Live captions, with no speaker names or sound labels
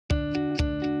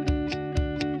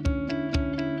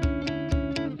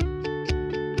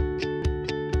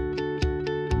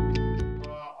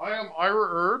Ira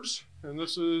Erbs, and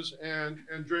this is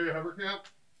Andrea Haverkamp.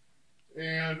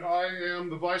 And I am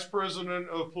the Vice President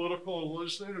of Political and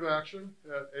Legislative Action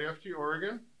at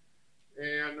AFT-Oregon.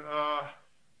 And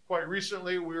quite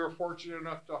recently, we were fortunate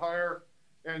enough to hire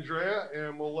Andrea,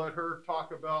 and we'll let her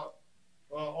talk about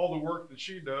all the work that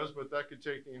she does, but that could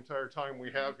take the entire time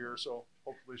we have here. So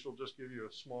hopefully she'll just give you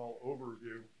a small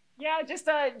overview. Yeah, just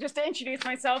to introduce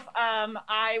myself,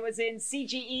 I was in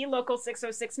CGE Local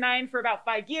 6069 for about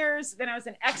 5 years. Then I was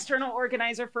an external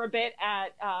organizer for a bit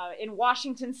in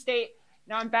Washington State.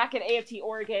 Now I'm back at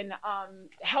AFT-Oregon,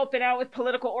 helping out with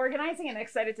political organizing, and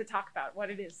excited to talk about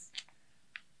what it is.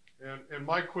 And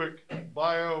my quick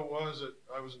bio was that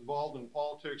I was involved in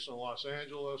politics in Los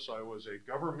Angeles. I was a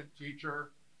government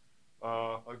teacher.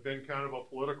 I've been kind of a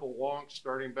political wonk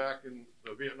starting back in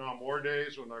the Vietnam War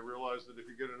days, when I realized that if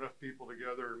you get enough people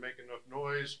together and make enough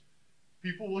noise,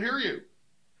 people will hear you.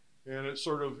 And it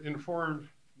sort of informed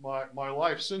my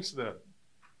life since then.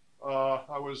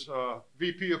 I was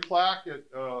VP of Plaque at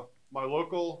my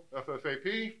local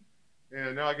FFAP,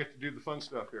 and now I get to do the fun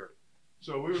stuff here.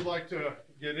 So we would like to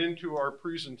get into our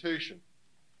presentation.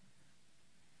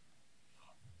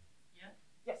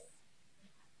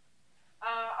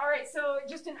 All right, so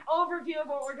just an overview of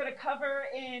what we're going to cover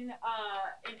in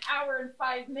an hour and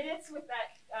 5 minutes with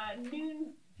that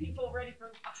noon people ready for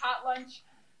a hot lunch.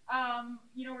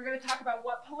 We're going to talk about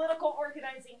what political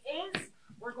organizing is.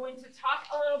 We're going to talk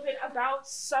a little bit about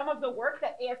some of the work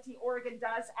that AFT-Oregon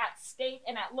does at state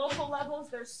and at local levels.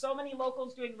 There's so many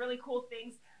locals doing really cool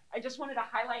things. I just wanted to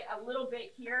highlight a little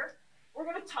bit here. We're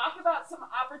going to talk about some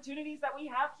opportunities that we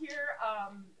have here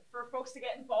for folks to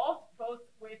get involved, both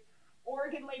with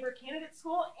Oregon Labor Candidate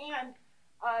School and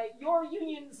your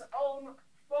union's own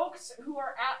folks who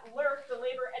are at LERC, the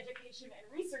Labor Education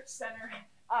and Research Center,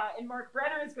 and Mark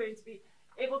Brenner is going to be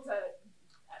able to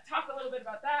talk a little bit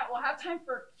about that. We'll have time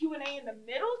for Q&A in the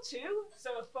middle too,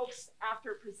 so if folks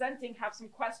after presenting have some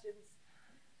questions.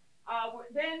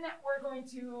 Then we're going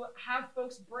to have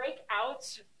folks break out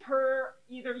per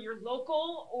either your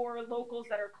local or locals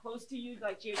that are close to you,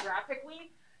 like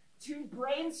geographically, to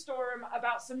brainstorm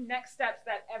about some next steps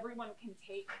that everyone can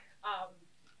take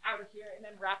out of here, and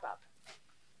then wrap up.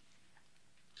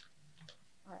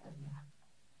 All right.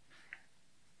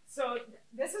 So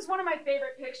this is one of my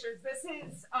favorite pictures. This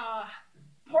is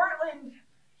Portland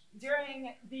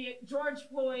during the George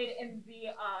Floyd and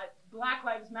the Black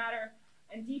Lives Matter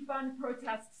and defund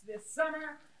protests this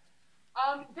summer.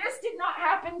 This did not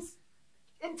happen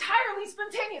entirely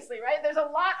spontaneously, right? There's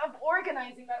a lot of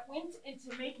organizing that went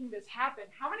into making this happen.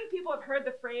 How many people have heard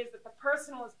the phrase that the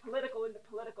personal is political and the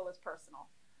political is personal?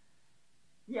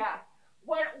 Yeah.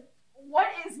 What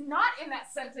is not in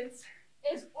that sentence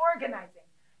is organizing,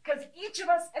 because each of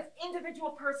us as individual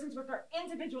persons with our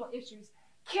individual issues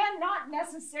cannot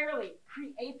necessarily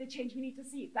create the change we need to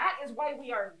see. That is why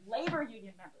we are labor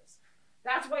union members.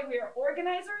 That's why we are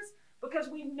organizers, because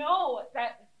we know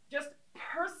that just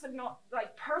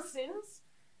persons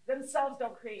themselves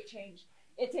don't create change.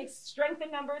 It takes strength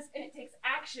in numbers, and it takes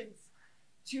actions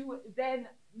to then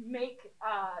make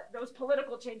those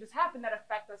political changes happen that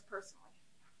affect us personally.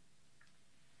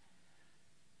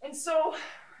 And so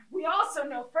we also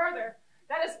know further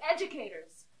that as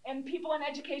educators and people in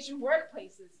education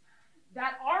workplaces,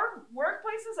 that our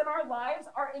workplaces and our lives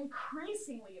are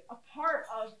increasingly a part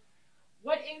of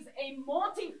what is a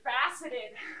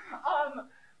multifaceted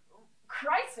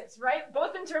crisis, right?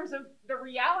 Both in terms of the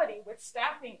reality with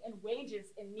staffing and wages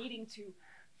and needing to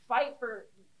fight for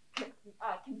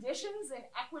conditions and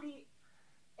equity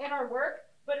in our work,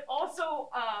 but also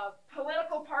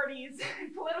political parties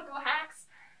and political hacks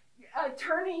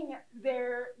turning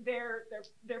their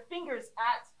fingers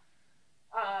at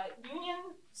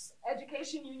unions,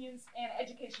 education unions, and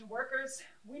education workers.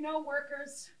 We know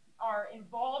workers are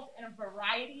involved in a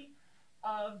variety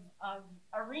of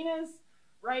arenas,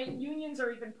 right? Unions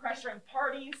are even pressuring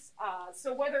parties.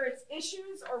 So whether it's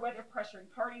issues or whether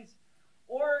pressuring parties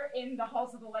or in the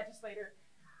halls of the legislature,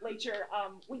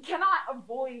 we cannot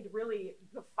avoid really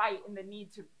the fight and the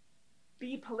need to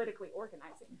be politically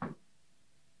organizing.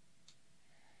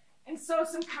 And so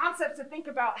some concepts to think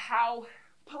about how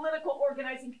political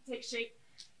organizing can take shape.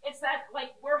 It's that,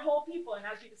 like, we're whole people, and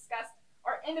as we discussed,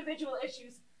 our individual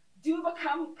issues do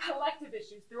become collective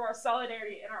issues through our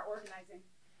solidarity and our organizing.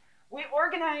 We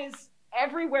organize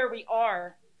everywhere we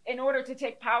are in order to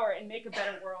take power and make a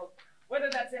better world, whether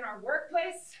that's in our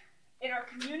workplace, in our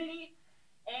community,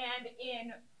 and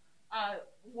in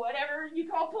whatever you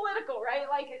call political, right?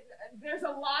 Like, there's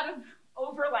a lot of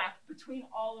overlap between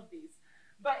all of these.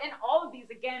 But in all of these,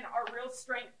 again, our real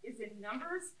strength is in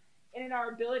numbers and in our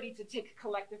ability to take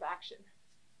collective action.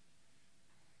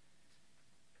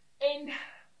 And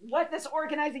what this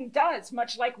organizing does,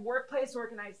 much like workplace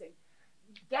organizing,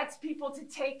 gets people to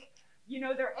take, you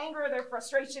know, their anger, their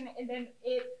frustration, and then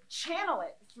channel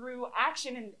it through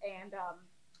action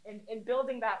and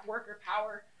building that worker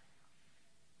power.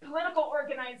 Political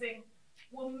organizing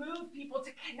will move people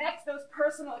to connect those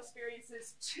personal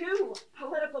experiences to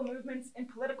political movements and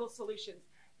political solutions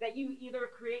that you either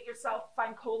create yourself,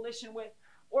 find coalition with,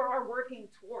 or are working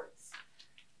towards.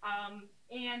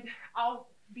 And I'll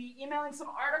be emailing some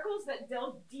articles that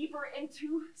delve deeper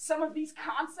into some of these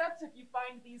concepts if you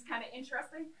find these kind of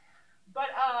interesting. But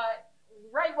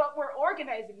right, what we're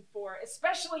organizing for,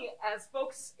 especially as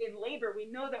folks in labor, we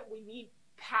know that we need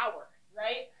power,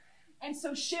 right? And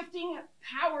so shifting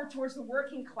power towards the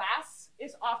working class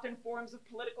is often forms of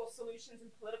political solutions and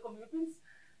political movements,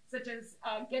 such as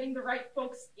getting the right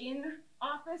folks in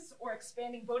office, or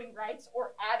expanding voting rights,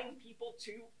 or adding people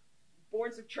to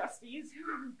boards of trustees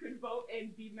who could vote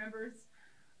and be members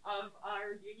of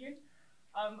our union,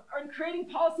 and creating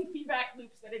policy feedback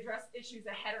loops that address issues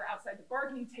ahead or outside the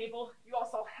bargaining table. You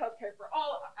also have healthcare for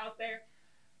all out there,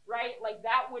 right? Like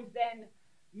that would then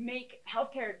make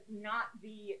healthcare not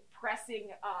the pressing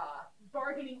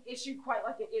bargaining issue quite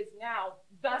like it is now,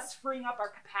 thus freeing up our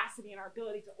capacity and our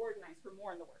ability to organize for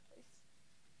more in the workplace.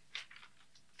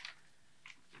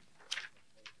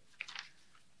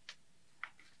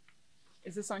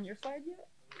 Is this on your slide yet?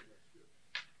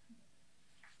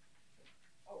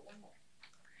 Oh, one more.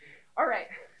 All right,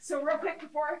 so real quick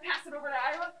before I pass it over to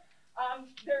Ira,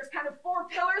 there's kind of 4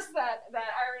 pillars that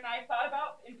Ira and I thought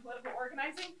about in political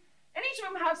organizing. And each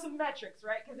of them have some metrics,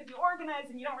 right? Because if you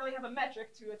organize and you don't really have a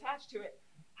metric to attach to it,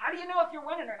 how do you know if you're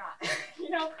winning or not?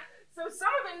 You know, so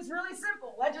some of it is really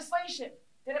simple. Legislation,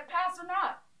 did it pass or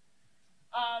not?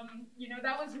 You know,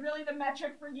 that was really the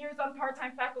metric for years on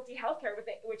part-time faculty healthcare,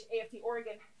 which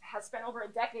AFT-Oregon has spent over a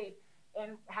decade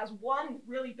and has won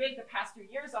really big the past few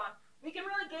years on. We can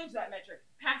really gauge that metric.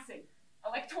 Passing,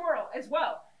 electoral as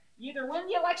well. You either win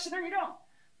the election or you don't.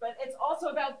 But it's also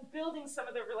about building some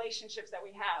of the relationships that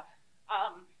we have.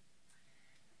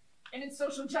 And in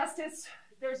social justice,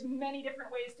 there's many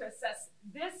different ways to assess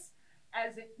this,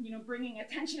 as you know, bringing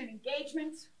attention and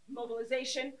engagement,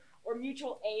 mobilization, or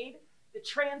mutual aid, the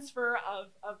transfer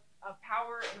of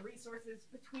power and resources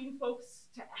between folks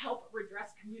to help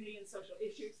redress community and social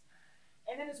issues.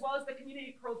 And then as well as the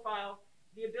community profile,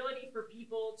 the ability for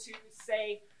people to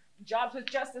say Jobs with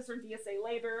Justice or DSA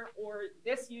Labor or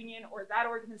this union or that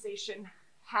organization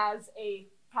has a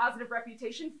positive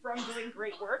reputation from doing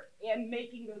great work and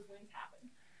making those wins happen.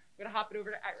 I'm gonna hop it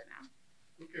over to Ira now.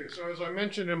 Okay, so as I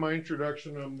mentioned in my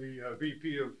introduction, I'm the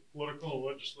VP of Political and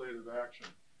Legislative Action.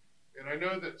 And I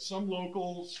know that some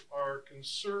locals are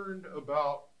concerned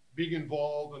about being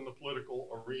involved in the political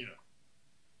arena.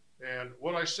 And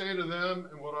what I say to them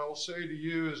and what I will say to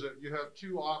you is that you have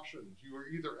 2 options. You are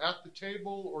either at the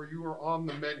table or you are on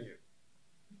the menu,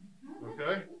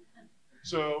 okay?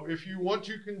 So if you want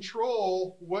to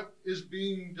control what is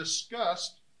being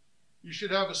discussed, you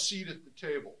should have a seat at the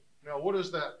table. Now, what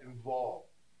does that involve?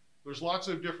 There's lots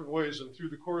of different ways, and through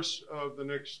the course of the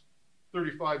next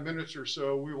 35 minutes or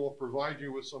so, we will provide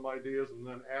you with some ideas and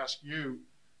then ask you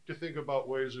to think about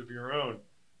ways of your own.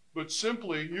 But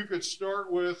simply, you could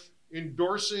start with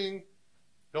endorsing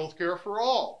healthcare for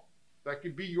all. That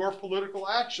could be your political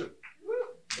action,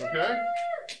 okay?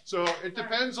 So it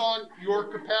depends on your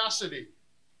capacity.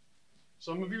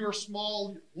 Some of you are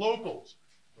small locals,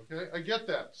 okay? I get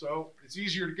that. So it's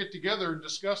easier to get together and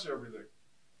discuss everything.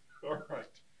 All right.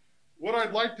 What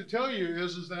I'd like to tell you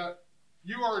is that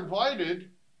you are invited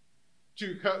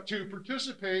to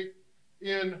participate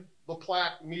in the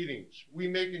plaque meetings. We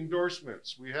make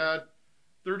endorsements. We had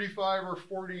 35 or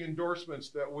 40 endorsements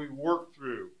that we worked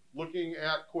through, looking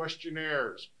at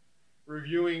questionnaires,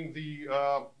 reviewing the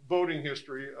voting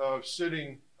history of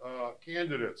sitting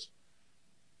candidates,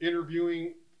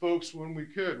 interviewing folks when we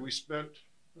could. We spent,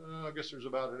 I guess there's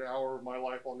about an hour of my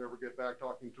life I'll never get back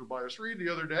talking to Tobias Reed the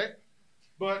other day.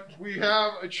 But we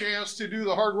have a chance to do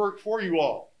the hard work for you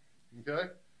all, okay?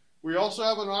 We also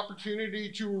have an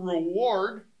opportunity to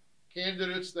reward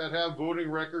candidates that have voting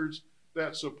records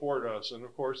that support us. And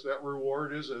of course, that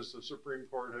reward is, as the Supreme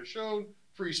Court has shown,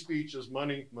 free speech is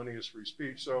money, money is free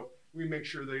speech. So we make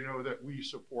sure they know that we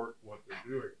support what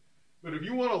they're doing. But if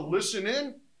you want to listen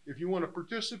in, if you want to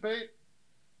participate,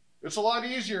 it's a lot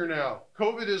easier now.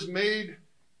 COVID has made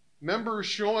members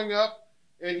showing up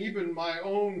and even my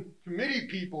own committee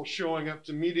people showing up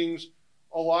to meetings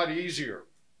a lot easier,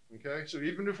 okay? So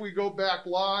even if we go back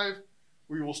live,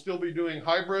 we will still be doing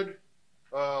hybrid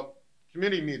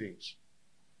committee meetings.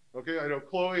 Okay, I know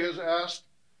Chloe has asked,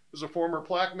 as a former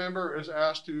plaque member, has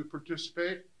asked to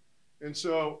participate. And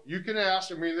so you can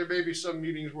ask. I mean, there may be some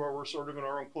meetings where we're sort of in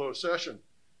our own closed session.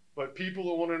 But people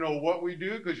that want to know what we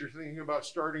do because you're thinking about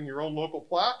starting your own local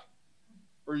plaque,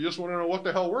 or you just want to know what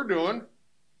the hell we're doing,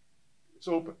 it's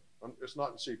open. It's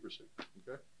not in secrecy.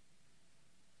 Okay.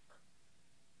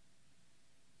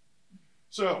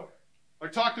 So I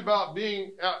talked about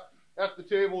being at the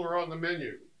table or on the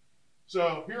menu.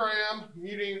 So here I am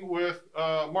meeting with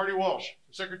Marty Walsh,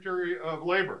 Secretary of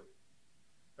Labor.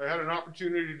 I had an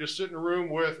opportunity to sit in a room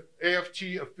with AFT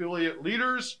affiliate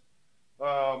leaders,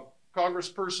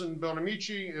 Congressperson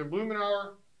Bonamici and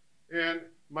Blumenauer, and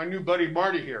my new buddy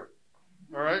Marty here.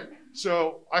 All right.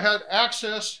 So I had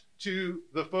access to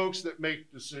the folks that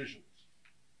make decisions.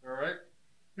 All right.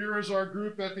 Here is our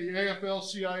group at the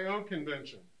AFL-CIO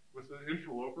convention with the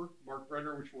interloper, Mark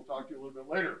Brenner, which we'll talk to you a little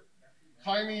bit later.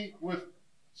 Jaime with,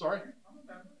 sorry?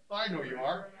 I know you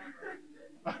are.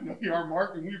 I know you are,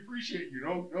 Mark, and we appreciate you.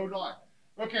 No doubt.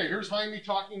 Okay, here's Jaime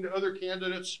talking to other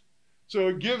candidates. So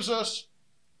it gives us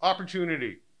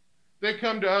opportunity. They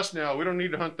come to us now. We don't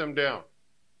need to hunt them down.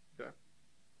 Okay.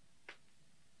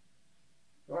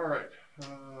 All right.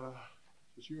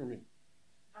 Is you or me?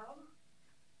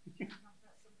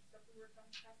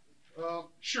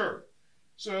 Sure.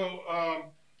 So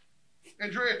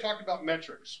Andrea talked about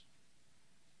metrics.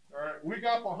 All right. We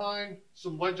got behind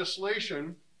some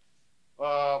legislation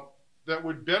that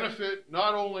would benefit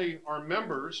not only our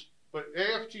members, but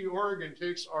AFT-Oregon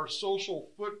takes our social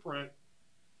footprint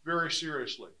very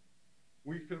seriously.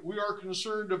 We are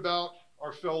concerned about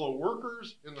our fellow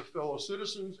workers and the fellow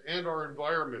citizens and our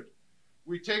environment.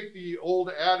 We take the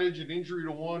old adage, an injury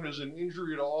to one is an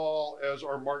injury to all, as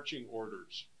our marching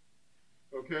orders.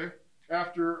 Okay?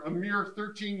 After a mere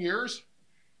 13 years,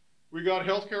 we got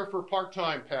healthcare for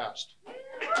part-time passed.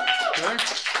 Okay?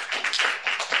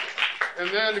 And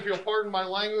then, if you'll pardon my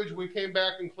language, we came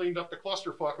back and cleaned up the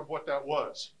clusterfuck of what that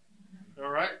was. All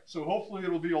right? So hopefully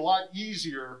it'll be a lot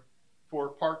easier for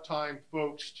part-time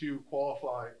folks to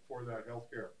qualify for that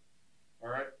healthcare. All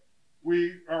right?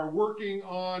 We are working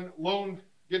on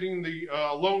getting the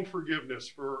loan forgiveness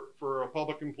for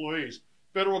public employees.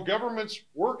 Federal government's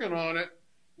working on it.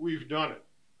 We've done it.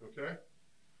 Okay?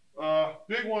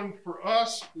 Big one for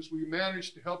us is we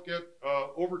managed to help get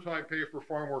overtime pay for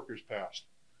farm workers passed.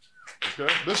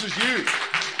 Okay? This is huge.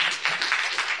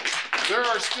 There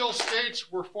are still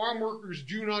states where farm workers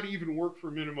do not even work for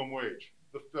minimum wage,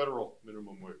 the federal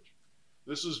minimum wage.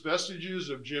 This is vestiges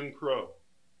of Jim Crow.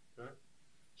 Okay?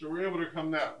 So we're able to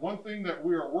come that. One thing that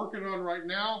we are working on right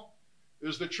now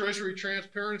is the Treasury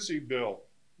Transparency Bill.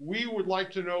 We would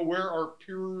like to know where our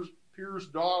PERS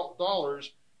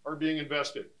dollars are being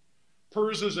invested.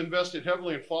 PERS is invested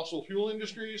heavily in fossil fuel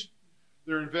industries.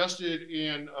 They're invested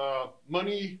in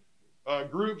money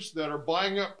groups that are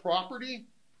buying up property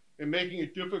and making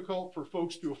it difficult for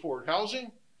folks to afford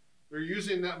housing. They're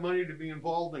using that money to be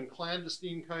involved in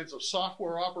clandestine kinds of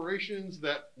software operations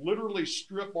that literally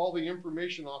strip all the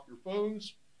information off your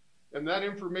phones. And that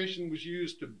information was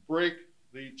used to break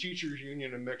the teachers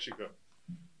union in Mexico.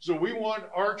 So we want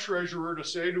our treasurer to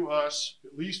say to us,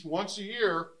 at least once a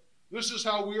year, this is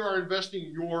how we are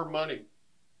investing your money.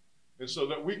 And so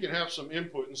that we can have some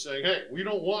input in saying, hey, we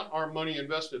don't want our money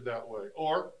invested that way.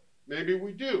 Or maybe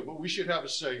we do, but we should have a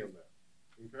say in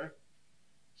that. Okay?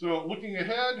 So looking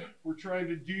ahead, we're trying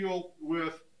to deal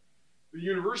with the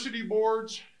university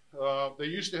boards. They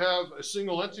used to have a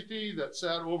single entity that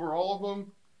sat over all of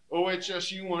them.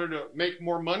 OHSU wanted to make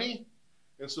more money,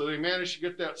 and so they managed to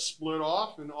get that split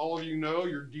off. And all of you know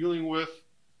you're dealing with,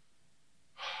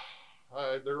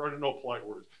 there are no polite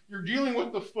words. You're dealing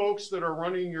with the folks that are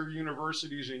running your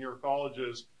universities and your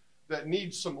colleges that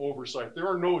need some oversight. There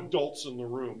are no adults in the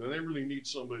room, and they really need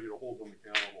somebody to hold them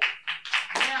accountable.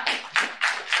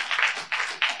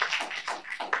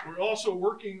 We're also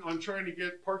working on trying to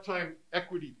get part-time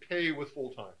equity pay with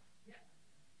full-time.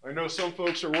 I know some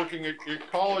folks are working at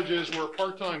colleges where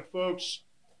part-time folks,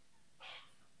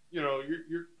 you know,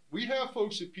 we have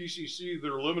folks at PCC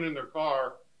that are living in their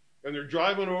car and they're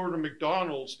driving over to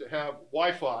McDonald's to have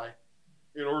Wi-Fi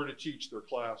in order to teach their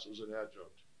class as an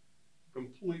adjunct.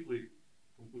 Completely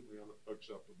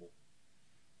unacceptable.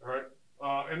 All right.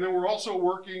 And then we're also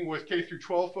working with K through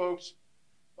 12 folks.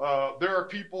 There are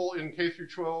people in K through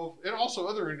 12 and also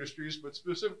other industries, but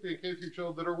specifically in K through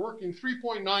 12 that are working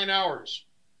 3.9 hours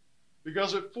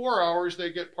because at 4 hours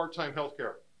they get part-time health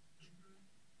care.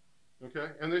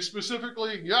 Okay. And they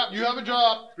specifically, yeah, you have a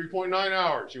job, 3.9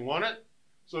 hours. You want it?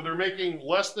 So they're making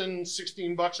less than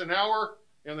 $16 an hour,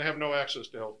 and they have no access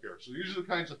to health care. So these are the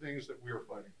kinds of things that we are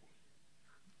fighting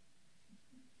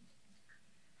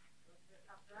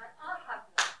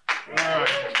All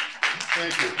right.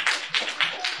 Thank you.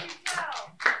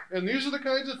 And these are the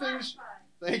kinds of things,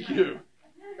 thank you.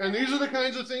 And these are the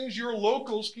kinds of things your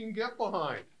locals can get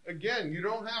behind. Again, you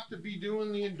don't have to be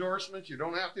doing the endorsements. You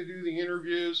don't have to do the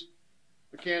interviews,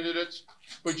 the candidates,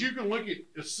 but you can look at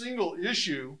a single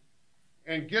issue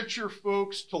and get your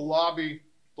folks to lobby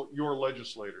your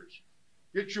legislators.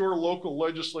 Get your local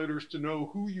legislators to know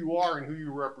who you are and who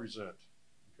you represent,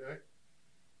 okay?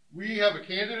 We have a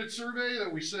candidate survey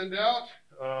that we send out.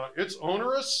 It's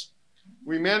onerous.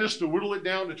 We managed to whittle it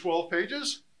down to 12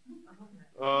 pages.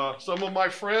 Some of my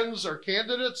friends are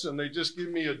candidates and they just give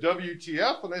me a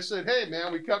WTF and I said, hey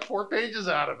man, we cut 4 pages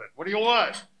out of it. What do you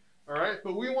want? All right,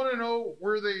 but we want to know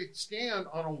where they stand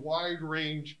on a wide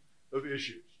range of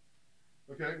issues.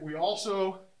 Okay, we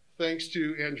also, thanks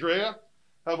to Andrea,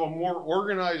 have a more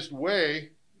organized way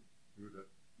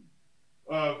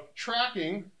of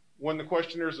tracking when the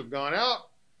questionnaires have gone out,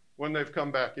 when they've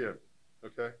come back in,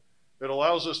 okay? It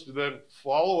allows us to then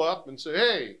follow up and say,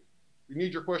 hey, we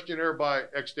need your questionnaire by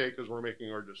X day because we're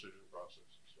making our decision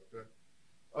processes,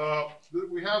 okay?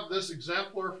 We have this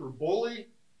exemplar for BOLI,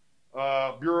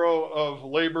 Bureau of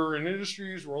Labor and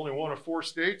Industries. We're only one of 4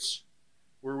 states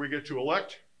where we get to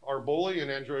elect our BOLI, and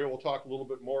Andrea will talk a little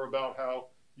bit more about how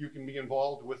you can be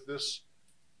involved with this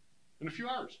in a few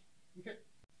hours. Okay,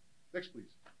 next please.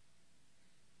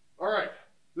 All right,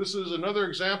 this is another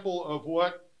example of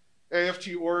what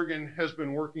AFT-Oregon has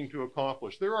been working to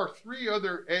accomplish. There are 3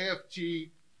 other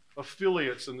AFT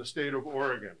affiliates in the state of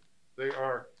Oregon. They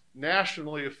are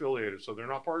nationally affiliated, so they're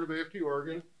not part of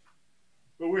AFT-Oregon.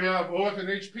 But we have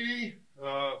OFNHP,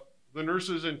 the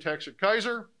nurses in Texas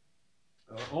Kaiser,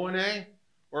 ONA,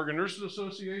 Oregon Nurses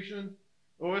Association,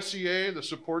 OSCA, the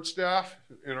support staff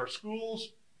in our schools,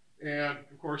 and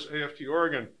of course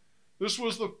AFT-Oregon. This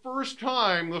was the first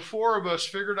time the 4 of us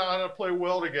figured out how to play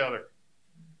well together.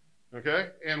 Okay,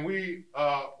 and we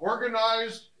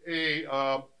organized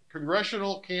a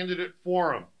congressional candidate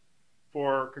forum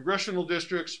for congressional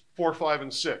districts 4, 5,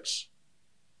 and 6.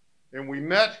 And we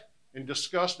met and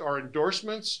discussed our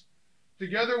endorsements.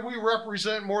 Together we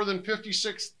represent more than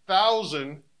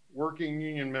 56,000 working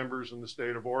union members in the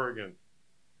state of Oregon.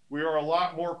 We are a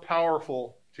lot more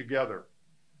powerful together.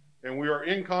 And we are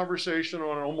in conversation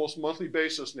on an almost monthly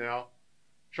basis now,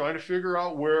 trying to figure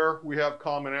out where we have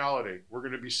commonality. We're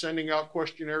going to be sending out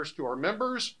questionnaires to our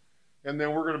members, and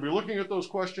then we're going to be looking at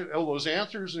those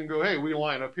answers and go, hey, we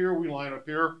line up here, we line up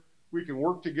here. We can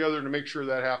work together to make sure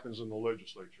that happens in the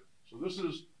legislature. So this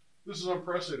is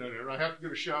unprecedented, and I have to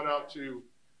give a shout out to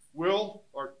Will,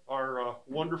 our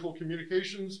wonderful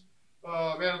communications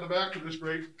man in the back, for this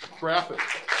great graphic.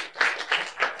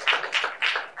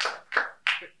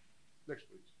 Next,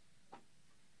 please.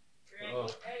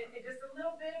 Just a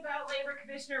little bit about Labor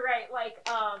Commissioner, right?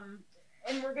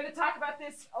 And we're going to talk about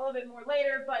this a little bit more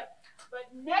later, but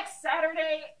next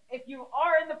Saturday, if you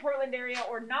are in the Portland area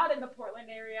or not in the Portland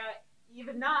area,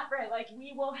 even not, right, like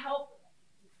we will help.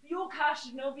 Fuel costs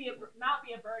should not be a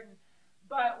burden,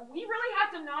 but we really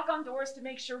have to knock on doors to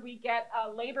make sure we get a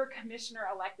labor commissioner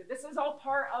elected. This is all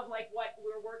part of like what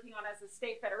we're working on as a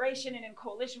state federation and in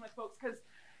coalition with folks, because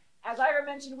as Ira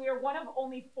mentioned, we are one of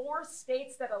only 4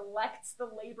 states that elects the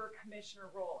labor commissioner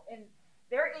role. And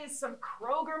there is some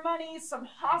Kroger money, some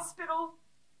hospital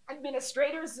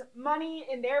administrators money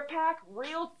in their pack,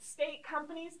 real estate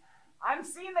companies. I'm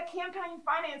seeing the campaign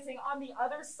financing on the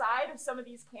other side of some of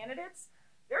these candidates.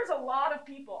 There's a lot of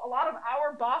people, a lot of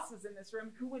our bosses in this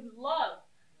room who would love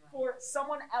for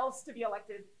someone else to be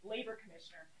elected labor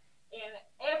commissioner. And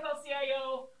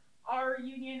AFL-CIO, our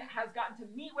union, has gotten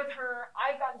to meet with her.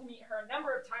 I've gotten to meet her a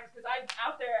number of times because I'm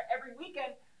out there every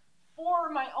weekend for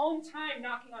my own time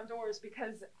knocking on doors,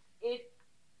 because if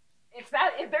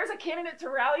there's a candidate to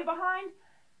rally behind,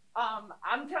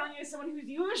 I'm telling you, as someone who's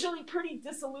usually pretty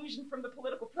disillusioned from the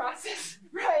political process,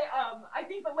 right? I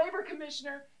think the labor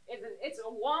commissioner it's a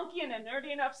wonky and a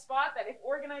nerdy enough spot that if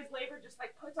organized labor just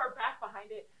like puts our back behind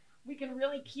it, we can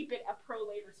really keep it a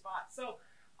pro-labor spot. So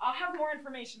I'll have more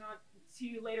information to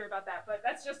you later about that, but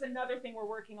that's just another thing we're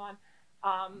working on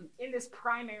in this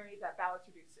primary that ballots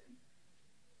are due soon.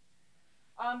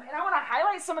 And I want to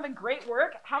highlight some of the great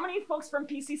work. How many folks from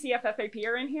PCCFFAP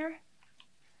are in here?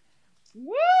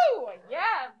 Woo!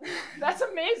 Yeah, that's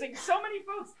amazing. So many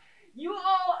folks. You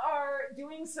all are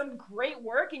doing some great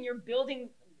work, and you're building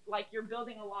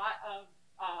a lot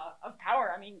of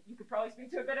power. I mean, you could probably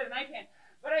speak to it better than I can.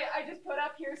 But I just put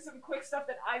up here some quick stuff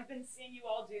that I've been seeing you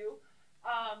all do,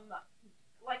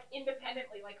 like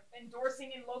independently, like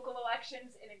endorsing in local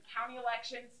elections and in county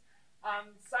elections,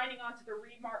 signing on to the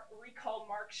Recall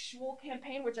Mark Schul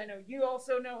campaign, which I know you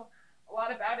also know a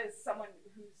lot about as someone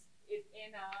who's is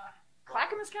in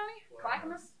Clackamas County?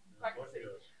 Clackamas City.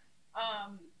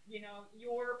 You know,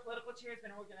 your political chair has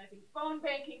been organizing phone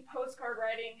banking, postcard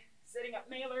writing, setting up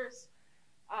mailers,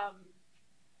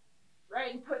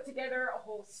 right, and put together a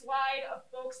whole slide of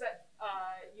folks that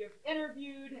you've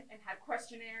interviewed and had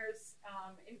questionnaires,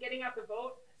 and getting out the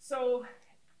vote. So,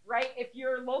 right, if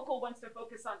your local wants to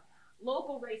focus on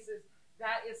local races,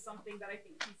 that is something that I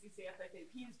think PCCFFAP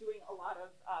is doing a lot of,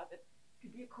 that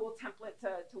could be a cool template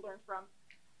to learn from.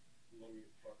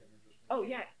 Oh,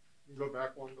 yeah. You can go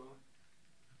back one, Don.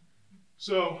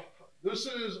 So this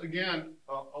is, again,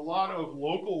 a lot of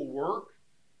local work,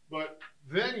 but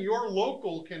then your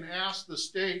local can ask the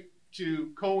state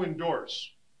to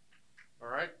co-endorse. All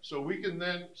right, so we can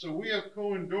then, so we have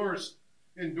endorsed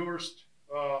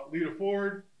Lita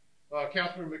Ford,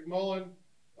 Catherine McMullen,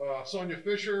 Sonia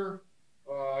Fisher,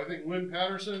 I think Lynn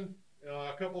Patterson,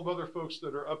 a couple of other folks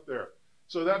that are up there.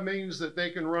 So that means that they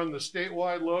can run the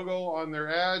statewide logo on their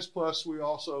ads, plus we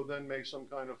also then make some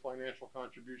kind of financial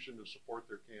contribution to support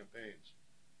their campaigns.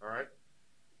 All right?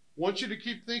 Want you to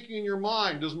keep thinking in your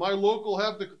mind, does my local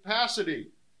have the capacity?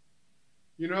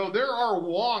 You know, there are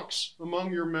wonks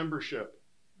among your membership.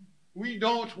 We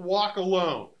don't walk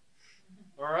alone.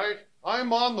 All right?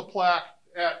 I'm on the plaque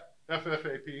at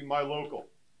FFAP, my local.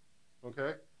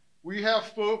 Okay? We have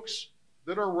folks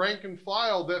that are rank and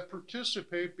file that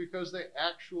participate because they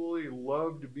actually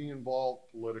love to be involved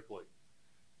politically.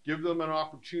 Give them an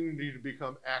opportunity to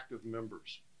become active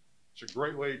members. It's a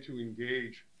great way to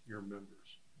engage your members.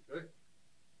 Okay?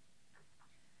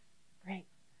 Great.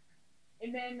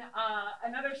 And then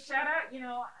another shout out, you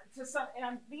know, to some,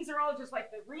 and these are all just like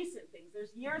the recent things.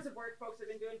 There's years of work folks have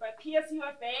been doing, but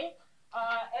PSUFA,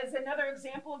 as another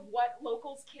example of what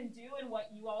locals can do and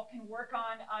what you all can work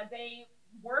on, they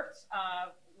worked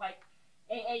like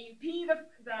AAUP,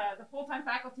 the full-time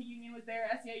faculty union was there,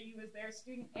 SEIU was there,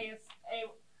 student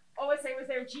OSA was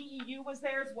there, GEU was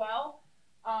there as well.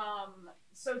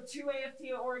 So 2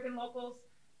 AFT-Oregon locals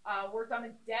worked on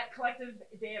the debt collective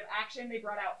day of action. They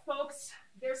brought out folks.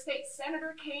 Their state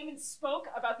senator came and spoke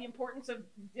about the importance of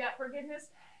debt forgiveness.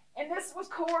 And this was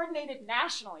coordinated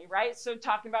nationally, right? So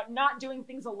talking about not doing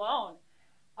things alone.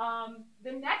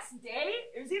 The next day,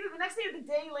 it was either the next day or the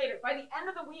day later, by the end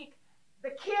of the week, the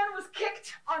can was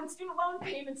kicked on student loan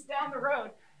payments down the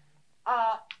road.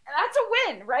 And that's a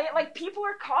win, right? Like people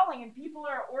are calling and people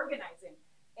are organizing.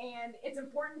 And it's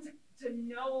important to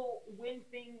know when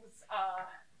things,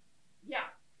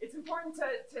 it's important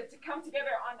to come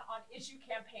together on issue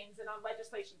campaigns and on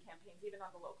legislation campaigns, even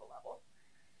on the local level.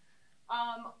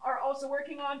 Are also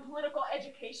working on political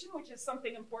education, which is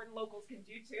something important locals can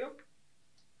do too.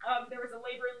 There was a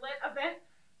Labor and Lit event.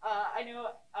 I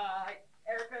know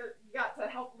Erica got to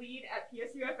help lead at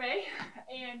PSUFA,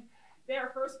 and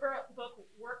their first book,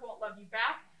 Work Won't Love You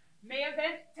Back. May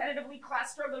event, tentatively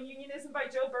Class Struggle Unionism by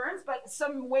Joe Burns, but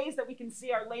some ways that we can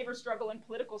see our labor struggle and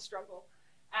political struggle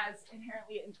as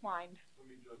inherently entwined. Let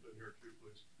me jump in here too,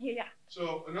 please. Yeah.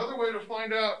 So another way to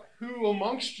find out who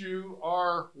amongst you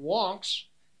are wonks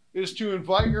is to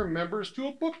invite your members to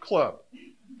a book club.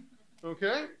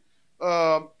 Okay?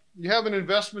 You have an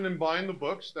investment in buying the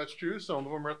books. That's true. Some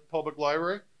of them are at the public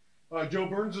library. Joe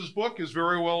Burns' book is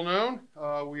very well known.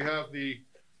 We have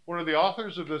one of the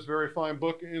authors of this very fine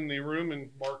book in the room, and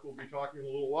Mark will be talking in a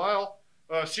little while.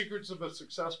 Secrets of a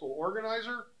Successful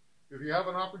Organizer. If you have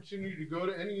an opportunity to go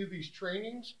to any of these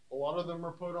trainings, a lot of them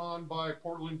are put on by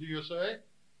Portland DSA,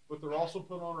 but they're also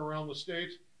put on around the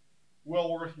state.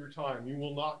 Well worth your time. You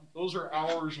will not, those are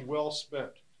hours well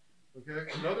spent.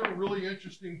 Okay. Another really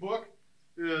interesting book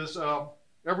is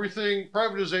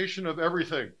Privatization of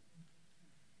Everything.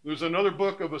 There's another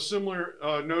book of a similar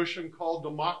notion called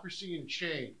Democracy in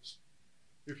Chains.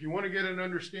 If you want to get an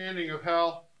understanding of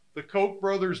how the Koch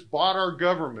brothers bought our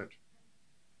government,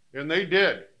 and they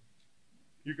did,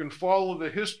 you can follow the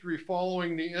history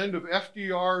following the end of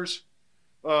FDR's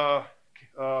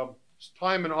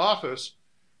time in office,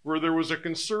 where there was a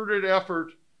concerted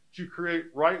effort to create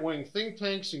right-wing think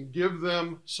tanks and give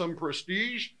them some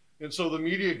prestige. And so the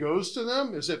media goes to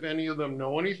them as if any of them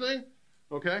know anything.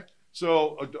 Okay?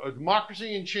 So a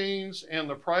Democracy in Chains and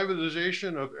the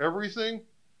Privatization of Everything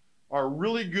are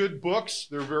really good books.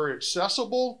 They're very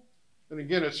accessible. And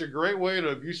again, it's a great way to,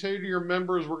 if you say to your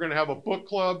members, we're going to have a book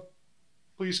club,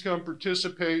 please come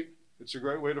participate. It's a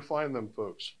great way to find them,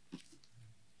 folks.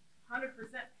 100%.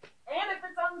 And if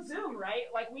it's on Zoom, right?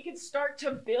 Like we could start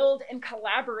to build and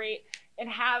collaborate and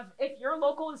have, if your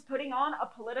local is putting on a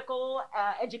political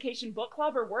education book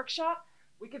club or workshop,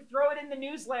 we could throw it in the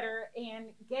newsletter and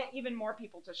get even more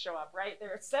people to show up, right? There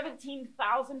are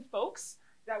 17,000 folks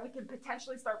that we could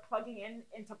potentially start plugging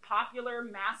into popular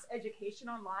mass education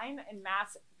online and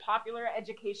mass popular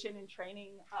education and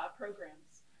training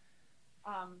programs.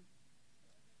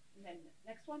 And then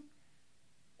next one.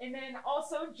 And then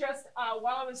also just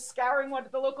while I was scouring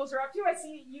what the locals are up to, I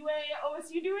see UA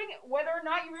OSU doing, whether or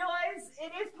not you realize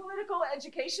it is political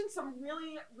education, some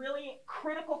really, really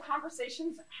critical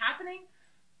conversations happening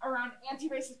around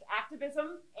anti-racist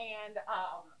activism and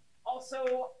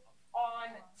also on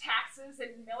taxes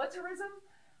and militarism.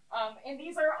 And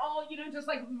these are all, you know, just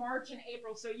like March and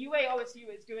April. So UA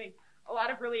OSU is doing a lot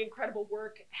of really incredible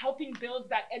work helping build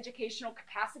that educational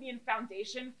capacity and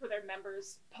foundation for their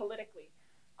members politically.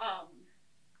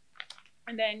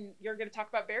 And then you're going to talk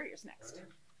about barriers next.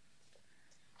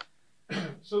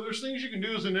 So there's things you can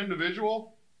do as an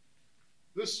individual.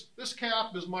 This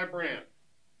cap is my brand.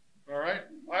 All right.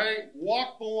 I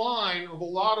walk the line of a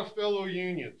lot of fellow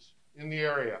unions in the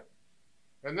area.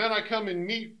 And then I come and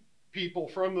meet people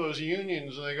from those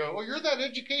unions and they go, oh, you're that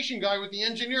education guy with the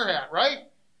engineer hat, right?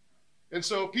 And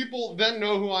so people then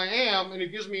know who I am, and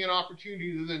it gives me an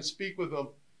opportunity to then speak with them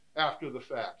after the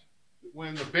fact.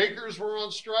 When the bakers were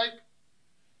on strike,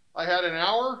 I had an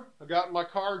hour. I got in my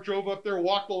car, drove up there,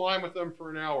 walked the line with them for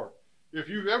an hour. If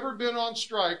you've ever been on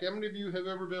strike, how many of you have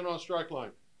ever been on strike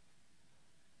line?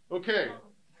 Okay,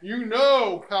 you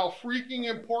know how freaking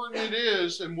important it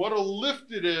is and what a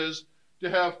lift it is to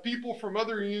have people from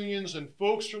other unions and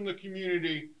folks from the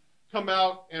community come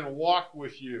out and walk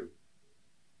with you.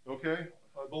 Okay?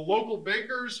 The local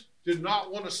bakers did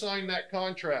not want to sign that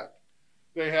contract.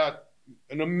 They had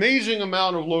an amazing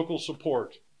amount of local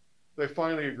support. They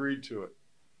finally agreed to it.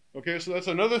 Okay, so that's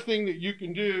another thing that you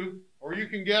can do, or you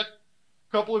can get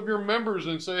a couple of your members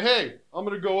and say, hey, I'm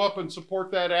going to go up and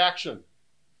support that action.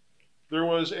 There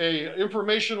was a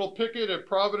informational picket at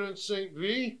Providence St.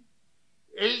 V.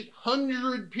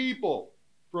 800 people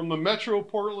from the Metro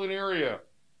Portland area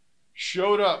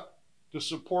showed up to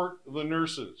support the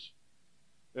nurses.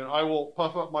 And I will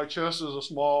puff up my chest as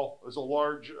a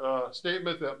large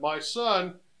statement that my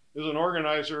son is an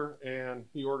organizer and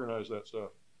he organized that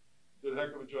stuff. Did a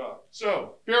heck of a job.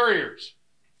 So, barriers.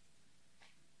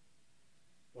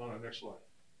 On the next slide.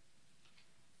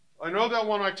 I know that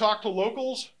when I talk to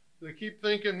locals, they keep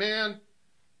thinking, man,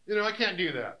 you know, I can't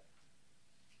do that.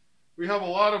 We have a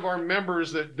lot of our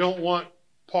members that don't want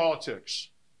politics.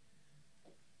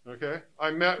 Okay?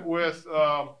 I met with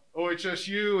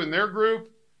OHSU and their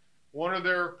group. One of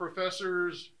their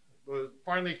professors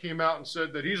finally came out and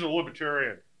said that he's a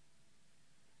libertarian.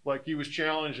 Like he was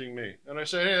challenging me. And I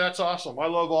said, hey, that's awesome. I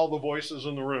love all the voices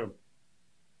in the room.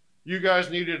 You guys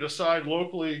need to decide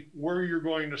locally where you're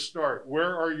going to start.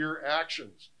 Where are your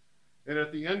actions? And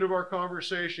at the end of our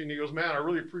conversation, he goes, man, I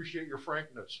really appreciate your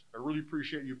frankness. I really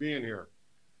appreciate you being here.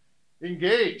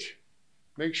 Engage.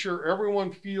 Make sure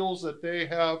everyone feels that they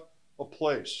have a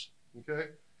place. Okay?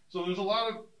 So there's a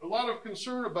lot of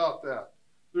concern about that.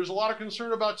 There's a lot of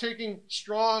concern about taking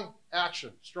strong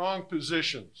action, strong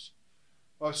positions.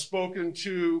 I've spoken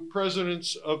to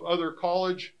presidents of other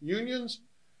college unions,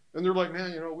 and they're like,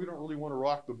 man, you know, we don't really want to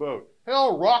rock the boat.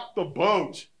 Hell, rock the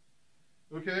boat.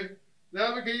 Okay?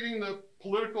 Navigating the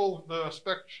political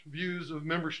views of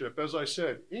membership, as I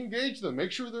said, engage them.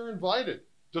 Make sure they're invited.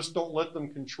 Just don't let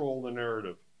them control the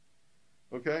narrative.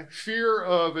 Okay? Fear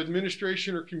of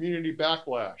administration or community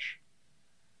backlash.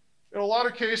 In a lot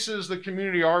of cases, the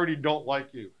community already don't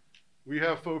like you. We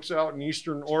have folks out in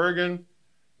Eastern Oregon.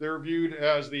 They're viewed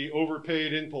as the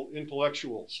overpaid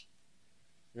intellectuals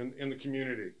in the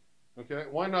community. Okay?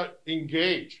 Why not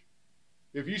engage?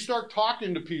 If you start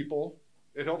talking to people,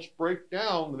 it helps break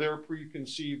down their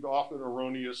preconceived, often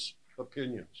erroneous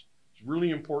opinions. It's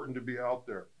really important to be out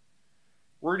there.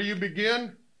 Where do you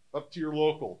begin? Up to your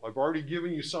local. I've already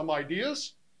given you some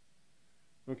ideas.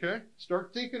 Okay?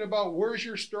 Start thinking about where's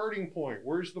your starting point.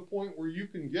 Where's the point where you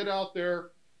can get out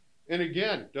there? And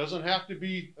again, it doesn't have to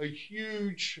be a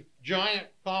huge, giant,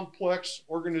 complex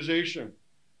organization.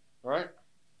 All right?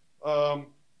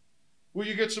 Will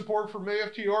you get support from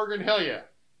AFT-Oregon? Hell yeah.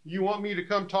 You want me to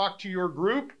come talk to your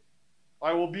group?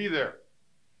 I will be there,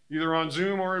 either on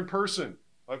Zoom or in person.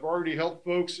 I've already helped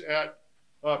folks at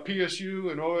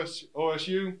PSU and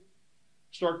OSU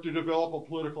start to develop a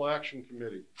political action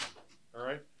committee. All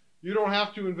right? You don't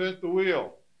have to invent the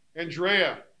wheel.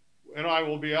 Andrea and I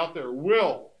will be out there.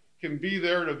 Will can be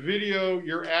there to video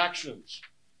your actions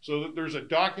so that there's a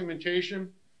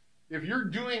documentation. If you're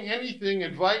doing anything,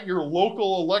 invite your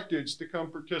local electeds to come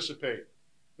participate.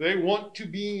 They want to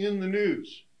be in the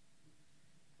news,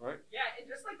 right? Yeah, and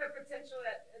just like the potential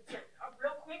that,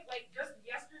 real quick, like just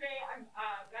yesterday, I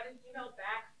got an email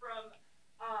back from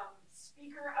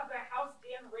Speaker of the House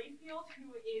Dan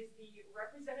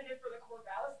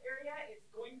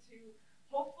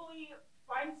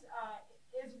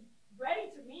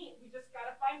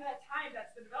time,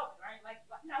 that's the development, right? Like,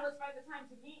 now let's find the time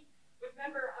to meet with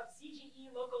member of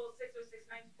CGE Local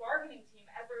 6069's bargaining team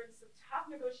as they're in some tough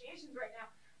negotiations right now.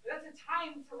 But that's a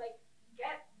time to like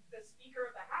get the Speaker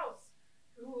of the House,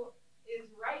 who is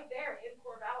right there in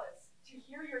Corvallis, to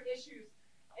hear your issues,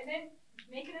 and then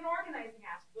make it an organizing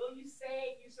ask. Will you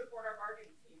say you support our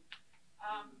bargaining team?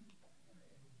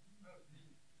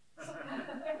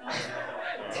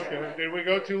 Okay, did we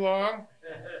go too long?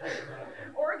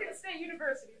 Oregon State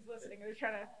University is listening. They're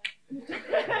trying to.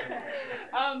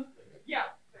 Yeah.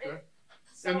 Okay.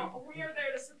 So we are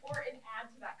there to support and add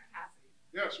to that capacity.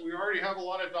 Yes, we already have a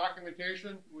lot of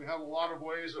documentation. We have a lot of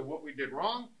ways of what we did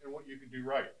wrong and what you can do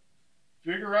right.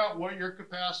 Figure out what your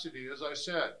capacity is. As I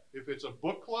said, if it's a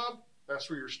book club, that's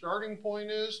where your starting point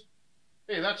is.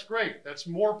 Hey, that's great. That's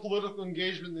more political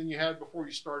engagement than you had before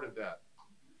you started that.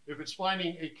 If it's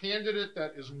finding a candidate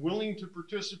that is willing to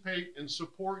participate and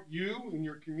support you in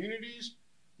your communities,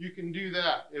 you can do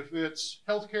that. If it's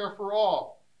healthcare for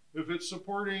all, if it's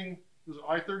supporting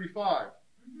I-35,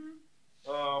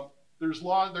 there's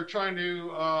law. They're trying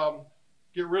to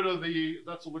get rid of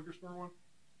that's a liquor store one?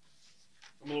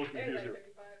 I'm a little confused here.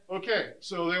 Okay,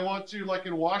 so they want to, like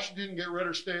in Washington, get rid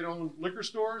of state-owned liquor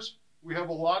stores. We have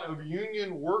a lot of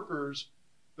union workers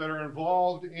that are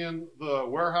involved in the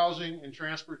warehousing and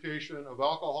transportation of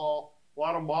alcohol. A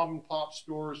lot of mom and pop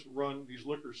stores run these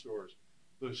liquor stores.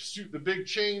 The big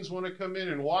chains want to come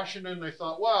in Washington. They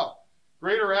thought, wow,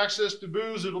 greater access to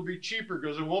booze, it'll be cheaper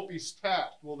because it won't be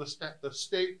taxed. Well, the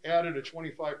state added a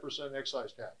 25%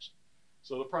 excise tax.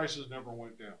 So the prices never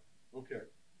went down. Okay.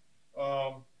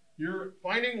 You're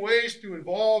finding ways to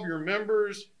involve your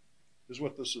members is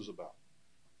what this is about.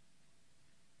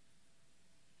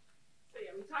 So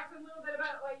yeah, we talked a little bit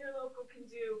about what your local can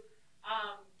do.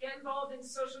 Get involved in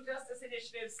social justice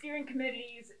initiatives, steering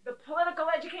committees, the political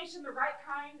education, the right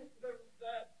kind,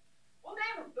 we'll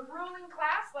name them, the ruling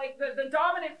class, like the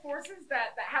dominant forces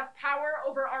that have power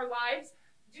over our lives,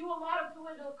 do a lot of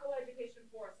political education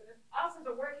for us. And us as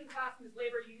a working class and as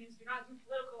labor unions do not do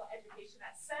political education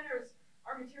that centers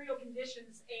our material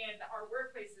conditions and our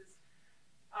workplaces.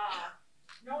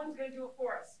 No one's going to do it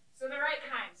for us. So the right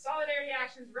kind, solidarity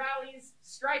actions, rallies,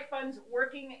 strike funds,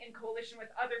 working in coalition with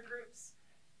other groups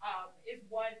is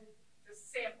one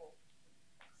just sample.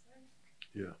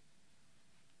 Yeah.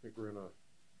 I think we're in a...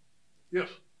 Yes,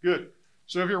 good.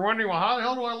 So if you're wondering, well, how the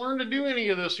hell do I learn to do any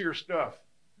of this here stuff?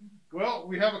 Well,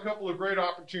 we have a couple of great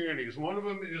opportunities. One of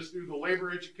them is through the Labor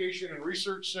Education and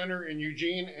Research Center in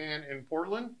Eugene and in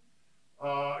Portland.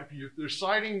 If you're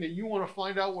deciding that you want to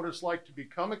find out what it's like to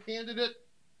become a candidate,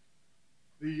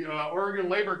 the Oregon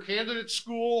Labor Candidate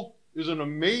School is an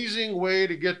amazing way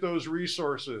to get those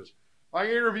resources. I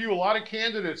interview a lot of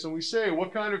candidates and we say,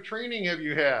 what kind of training have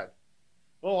you had?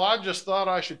 Well, I just thought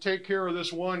I should take care of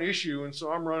this one issue, and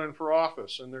so I'm running for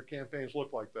office, and their campaigns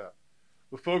look like that.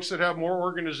 The folks that have more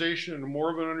organization and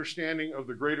more of an understanding of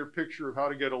the greater picture of how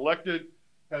to get elected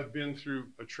have been through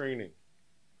a training.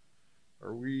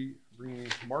 Are we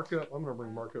bringing Mark up? I'm going to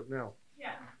bring Mark up now.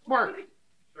 Yeah. Mark.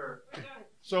 Sure.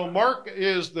 So Mark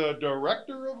is the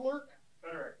director of LERC?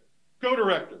 Co-director.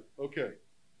 Co-director. Okay.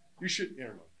 You should,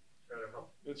 never mind.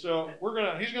 And so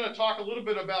he's gonna talk a little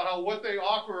bit about how what they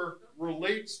offer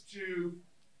relates to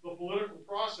the political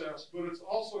process, but it's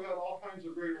also got all kinds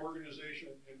of great organization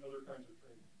and other kinds of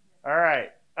training. All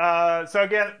right. So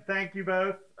again, thank you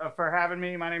both for having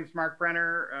me. My name is Mark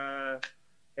Brenner,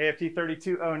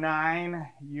 AFT-3209,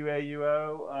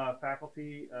 UAUO,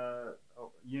 faculty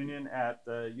union at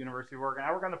the University of Oregon.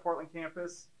 I work on the Portland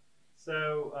campus.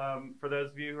 So for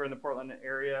those of you who are in the Portland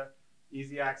area,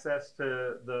 easy access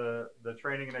to the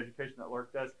training and education that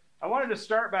LERC does. I wanted to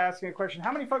start by asking a question.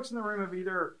 How many folks in the room have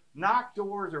either knocked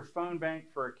doors or phone banked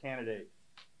for a candidate?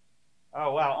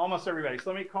 Oh, wow, almost everybody.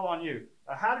 So let me call on you.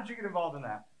 How did you get involved in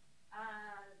that?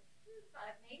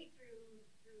 Maybe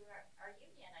through our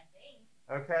union, I think.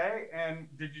 Okay, and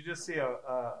did you just see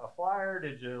a flyer?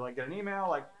 Did you get an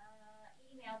email?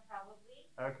 Email probably.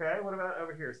 Okay, what about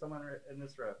over here? Someone in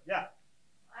this row. Yeah.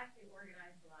 I actually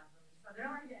organized a lot of them. Southern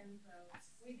Oregon, so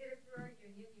we did it through our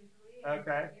union usually.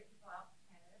 Okay. Get people out to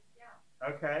candidates, yeah.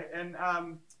 Okay, and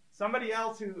somebody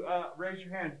else who raised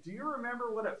your hand, do you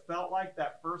remember what it felt like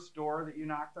that first door that you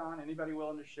knocked on? Anybody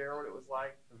willing to share what it was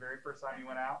like the very first time you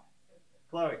went out?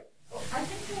 Chloe. I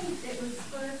think it was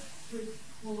first with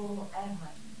Paul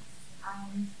Evans,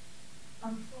 and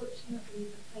unfortunately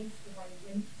the place that I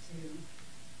went to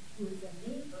was a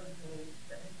neighbourhood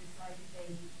that had decided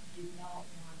they did not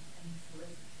want any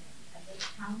soliciting, and they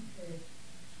counted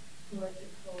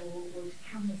political or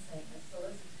canvassing as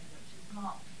soliciting, which is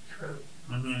not true.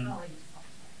 It's not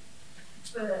something.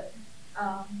 But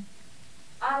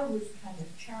I was kind of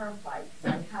terrified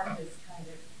because I had this kind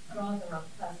of rather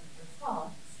unpleasant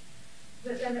response.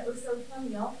 But then it was so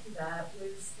funny after that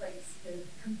was like the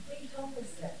complete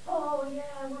opposite. Oh yeah,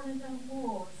 I want to know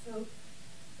more. So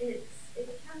it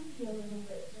can be a little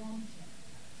bit daunting,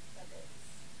 but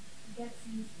it gets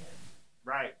easier.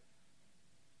 Right.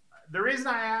 The reason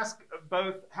I ask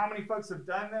both how many folks have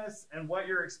done this and what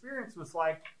your experience was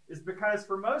like is because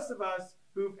for most of us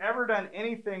who've ever done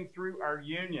anything through our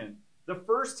union, the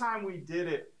first time we did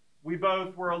it, we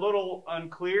both were a little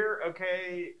unclear.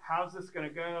 Okay, how's this going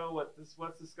to go? What's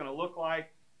this going to look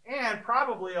like? And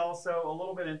probably also a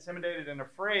little bit intimidated and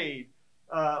afraid.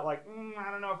 I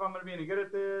don't know if I'm going to be any good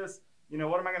at this. You know,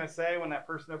 what am I going to say when that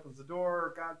person opens the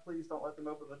door? God, please don't let them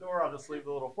open the door. I'll just leave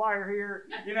the little flyer here.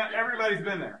 You know, everybody's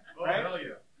been there, right? Oh, hell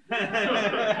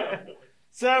yeah.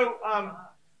 So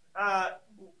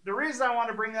the reason I want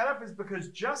to bring that up is because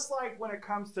just like when it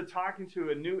comes to talking to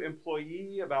a new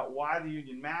employee about why the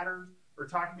union matters, or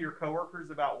talking to your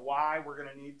coworkers about why we're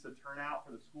going to need to turn out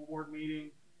for the school board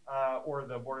meeting or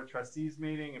the board of trustees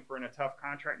meeting if we're in a tough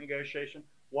contract negotiation,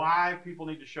 why people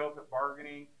need to show up at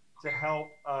bargaining to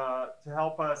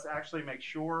help us actually make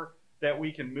sure that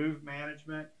we can move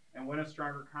management and win a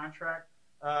stronger contract.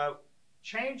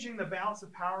 Changing the balance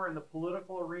of power in the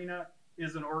political arena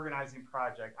is an organizing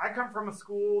project. I come from a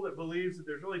school that believes that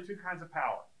there's really two kinds of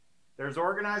power. There's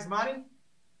organized money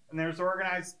and there's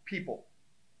organized people,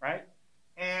 right?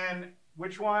 And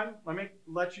which one, let me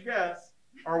let you guess,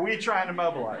 are we trying to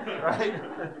mobilize, right?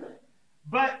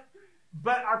 But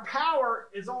our power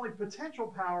is only potential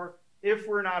power if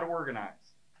we're not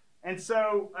organized. And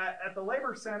so at the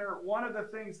Labor Center, one of the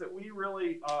things that we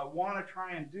really want to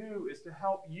try and do is to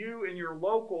help you and your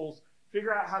locals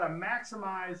figure out how to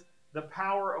maximize the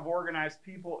power of organized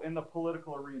people in the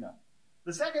political arena.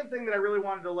 The second thing that I really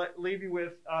wanted to leave you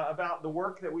with about the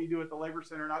work that we do at the Labor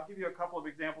Center, and I'll give you a couple of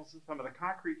examples of some of the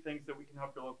concrete things that we can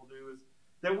help your local do, is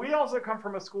that we also come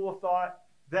from a school of thought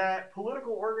that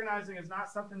political organizing is not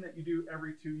something that you do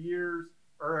every 2 years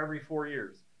or every 4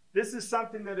 years. This is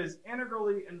something that is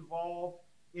integrally involved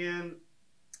in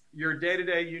your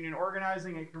day-to-day union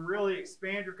organizing and can really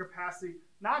expand your capacity,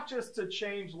 not just to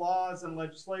change laws and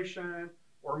legislation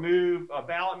or move a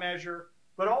ballot measure,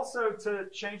 but also to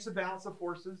change the balance of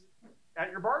forces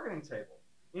at your bargaining table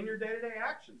in your day-to-day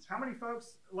actions. How many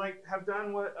folks have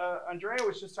done what Andrea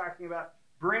was just talking about,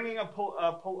 bringing a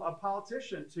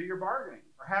politician to your bargaining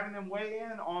or having them weigh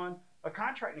in on a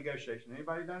contract negotiation?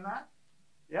 Anybody done that?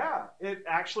 Yeah, it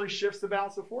actually shifts the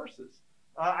balance of forces.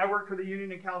 I worked with a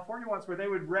union in California once where they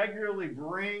would regularly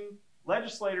bring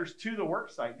legislators to the work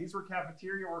site. These were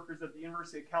cafeteria workers at the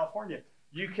University of California.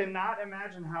 You cannot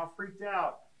imagine how freaked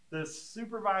out the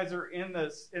supervisor in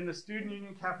the student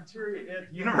union cafeteria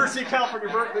at the University of California,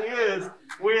 Berkeley is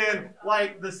when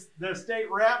the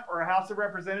state rep or House of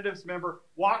Representatives member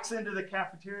walks into the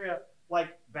cafeteria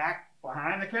back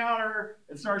behind the counter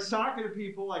and starts talking to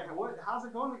people how's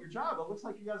it going at your job? It looks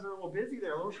like you guys are a little busy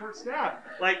there, a little short-staffed.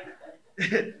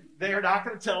 They're not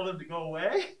going to tell them to go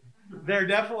away. They're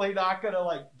definitely not going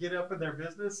to get up in their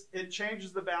business. It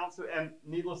changes the balance, and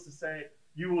needless to say,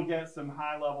 you will get some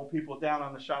high-level people down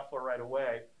on the shop floor right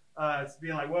away. It's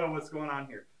being whoa, what's going on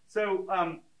here? So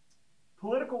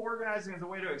political organizing is a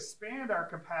way to expand our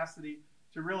capacity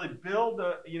to really build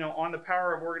on the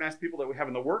power of organized people that we have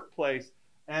in the workplace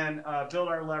and build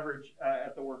our leverage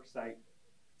at the work site.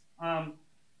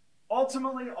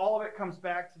 Ultimately, all of it comes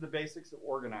back to the basics of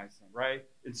organizing, right?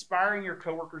 Inspiring your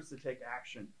coworkers to take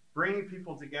action, bringing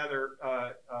people together,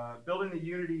 building the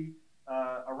unity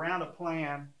around a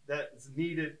plan that is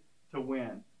needed to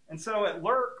win. And so at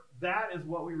LERC, that is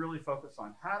what we really focus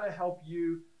on, how to help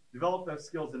you develop those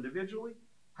skills individually,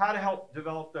 how to help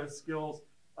develop those skills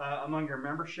among your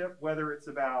membership, whether it's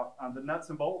about the nuts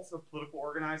and bolts of political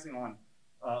organizing on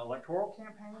electoral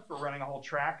campaigns. We're running a whole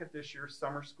track at this year's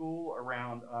summer school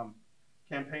around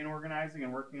campaign organizing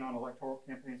and working on electoral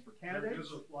campaigns for candidates.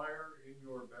 There's a flyer in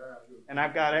your bag. And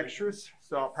I've got extras,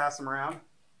 so I'll pass them around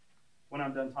when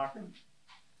I'm done talking.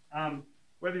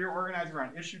 Whether you're organizing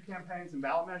around issue campaigns and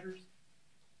ballot measures,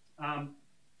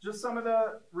 just some of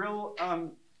the real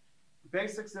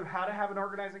basics of how to have an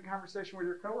organizing conversation with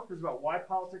your coworkers about why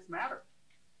politics matter.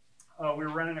 We were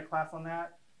running a class on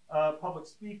that. Public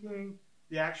speaking,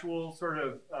 the actual sort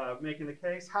of making the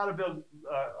case, how to build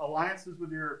alliances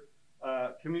with your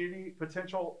community,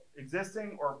 potential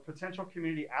existing or potential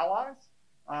community allies.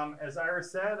 As Ira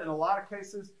said, in a lot of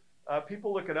cases,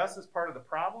 people look at us as part of the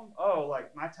problem. Oh,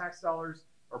 my tax dollars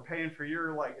are paying for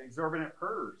your exorbitant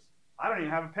PERS. I don't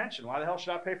even have a pension. Why the hell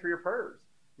should I pay for your PERS?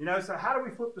 So how do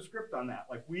we flip the script on that?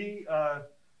 We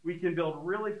we can build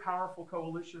really powerful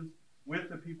coalitions with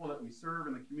the people that we serve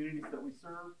and the communities that we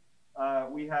serve.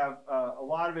 We have a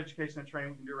lot of education and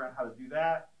training we can do around how to do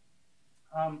that.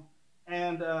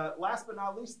 Last but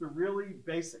not least, the really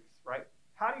basics, right?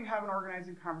 How do you have an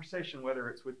organizing conversation, whether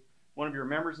it's with one of your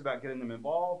members about getting them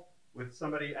involved, with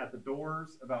somebody at the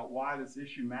doors about why this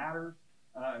issue matters,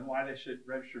 and why they should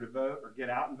register to vote or get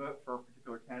out and vote for a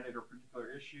particular candidate or a particular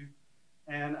issue.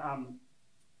 And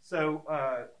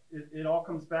it all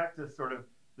comes back to sort of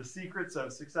the secrets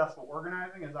of successful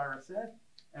organizing, as Ira said.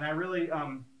 And I really,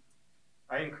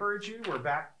 I encourage you, we're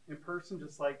back in person,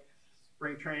 just like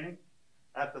spring training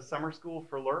at the summer school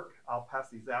for LERC. I'll pass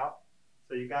these out,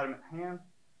 so you got them at hand.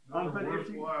 Not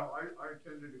worthwhile. I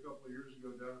attended a couple of years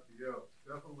ago down at the Yale.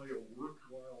 Definitely a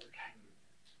worthwhile experience.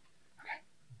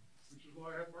 Which is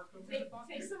why I had Mark come in.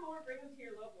 Take some more, bring them to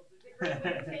your locals. Is it great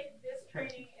way to take this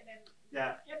training and then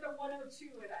get the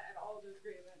 102 at all of those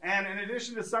great events? And in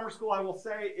addition to summer school, I will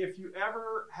say, if you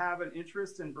ever have an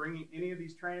interest in bringing any of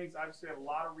these trainings, obviously we have a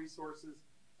lot of resources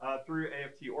through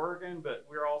AFT-Oregon, but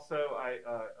we're also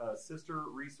a sister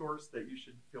resource that you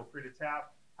should feel free to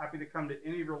tap. Happy to come to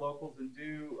any of your locals and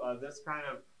do this kind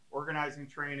of organizing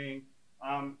training.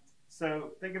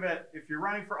 So think of it, if you're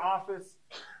running for office,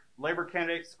 labor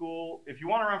candidate school. If you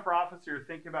want to run for office or you're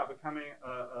thinking about becoming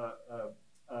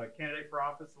a candidate for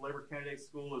office, the labor candidate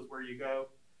school is where you go.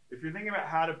 If you're thinking about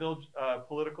how to build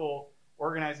political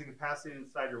organizing capacity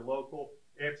inside your local,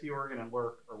 AFT-Oregon and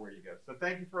LERC are where you go. So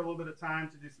thank you for a little bit of time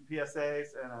to do some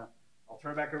PSAs, and I'll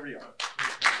turn it back over to you.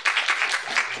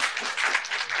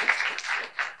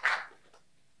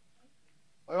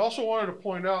 I also wanted to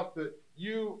point out that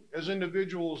you as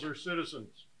individuals are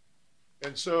citizens.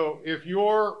 And so if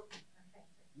your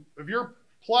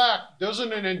plaque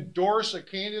doesn't endorse a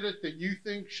candidate that you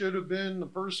think should have been the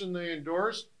person they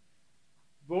endorsed,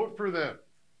 vote for them.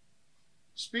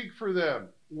 Speak for them.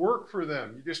 Work for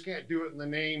them. You just can't do it in the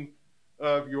name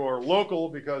of your local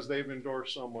because they've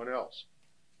endorsed someone else.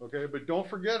 Okay, but don't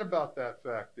forget about that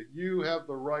fact that you have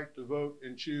the right to vote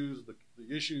and choose the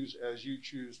issues as you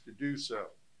choose to do so.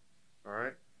 All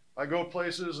right? I go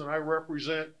places and I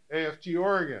represent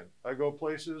AFT-Oregon. I go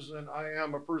places and I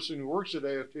am a person who works at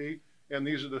AFT, and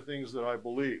these are the things that I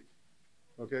believe.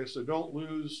 Okay, so don't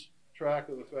lose track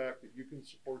of the fact that you can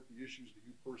support the issues that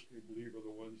you personally believe are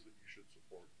the ones that you should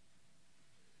support.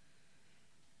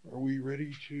 Are we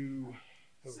ready to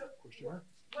have a question?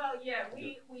 Well, yeah,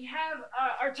 we have,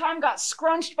 our time got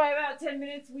scrunched by about 10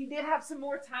 minutes. We did have some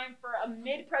more time for a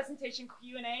mid-presentation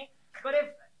Q&A, but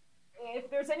if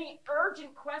there's any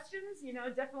urgent questions, you know,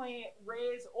 definitely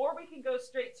raise, or we can go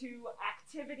straight to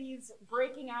activities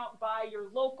breaking out by your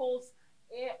locals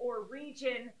or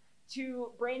region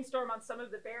to brainstorm on some of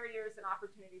the barriers and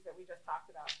opportunities that we just talked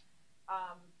about.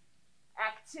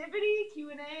 Activity,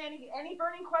 Q&A, any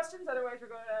burning questions? Otherwise, we're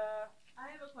going to... I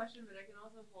have a question, but I can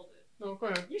also hold it. No, go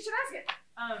ahead. You should ask it.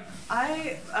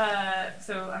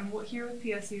 So I'm here with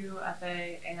PSU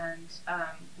FA, and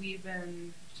we've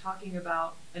been talking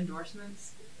about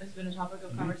endorsements. It's been a topic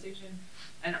of conversation,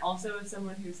 and also as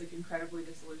someone who's like incredibly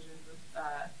disillusioned with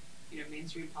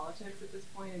mainstream politics at this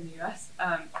point in the U.S.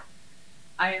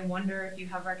 I wonder if you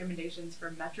have recommendations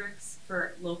for metrics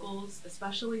for locals,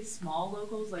 especially small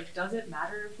locals. Like, does it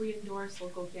matter if we endorse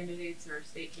local candidates or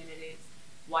state candidates?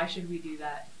 Why should we do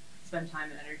that? Spend time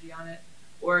and energy on it?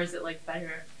 Or is it like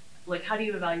better, like how do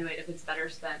you evaluate if it's better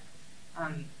spent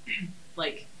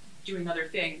like doing other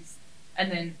things?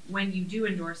 And then when you do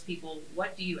endorse people,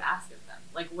 what do you ask of them?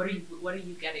 Like what are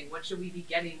you getting? What should we be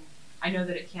getting? I know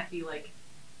that it can't be like,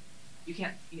 you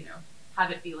can't, have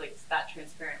it be like that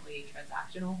transparently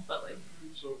transactional, but like.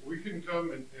 So we can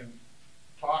come and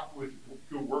talk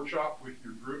do a workshop with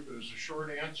your group, and as a short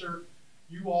answer,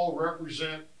 you all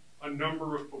represent a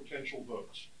number of potential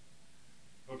votes.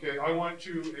 Okay, I went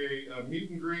to a meet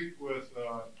and greet with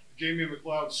Jamie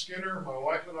McLeod Skinner. My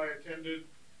wife and I attended.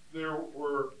 There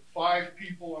were 5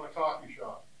 people in a coffee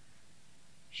shop.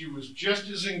 She was just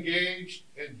as engaged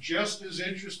and just as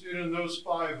interested in those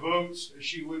 5 votes as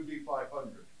she would be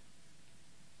 500.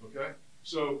 Okay,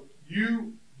 so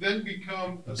you then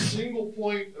become a single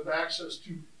point of access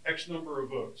to X number of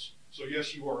votes. So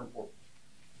yes, you are important.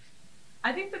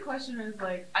 I think the question is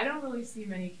like, I don't really see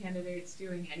many candidates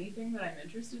doing anything that I'm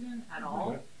interested in at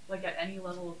all, like at any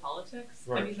level of politics.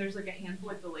 Right. I mean, there's like a handful,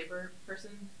 like the labor person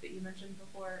that you mentioned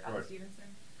before, Adam Stevenson,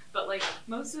 but like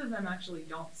most of them actually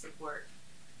don't support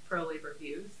pro-labor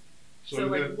views. So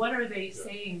like, what are they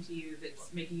saying to you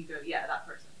that's making you go, yeah, that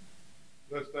person?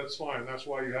 That's fine. That's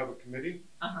why you have a committee,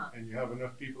 and you have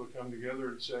enough people to come together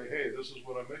and say, hey, this is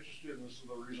what I'm interested in, this is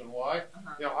the reason why.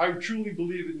 Now, I truly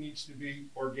believe it needs to be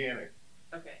organic.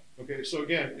 Okay. Okay, so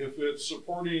again, if it's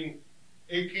supporting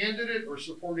a candidate or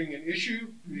supporting an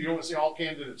issue, you don't want to say all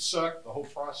candidates suck, the whole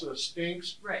process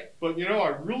stinks. Right. But you know, I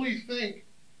really think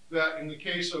that in the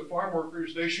case of farm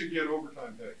workers, they should get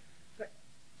overtime pay.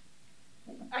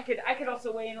 I could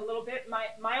also weigh in a little bit.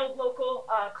 My old local,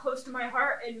 close to my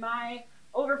heart, in my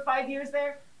over 5 years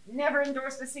there, never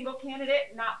endorsed a single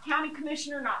candidate, not county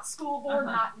commissioner, not school board,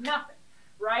 not nothing,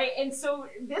 right? And so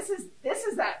this is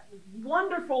that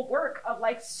wonderful work of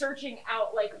like searching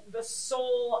out like the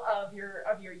soul of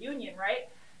your union, right?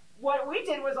 What we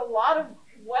did was a lot of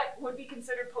what would be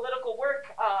considered political work,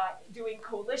 doing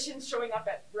coalitions, showing up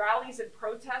at rallies and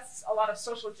protests, a lot of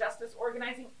social justice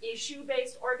organizing,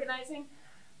 issue-based organizing.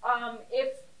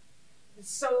 It's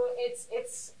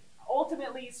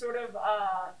ultimately sort of,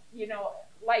 you know,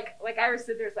 like Iris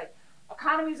said, there's like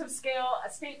economies of scale. A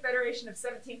state federation of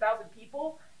 17,000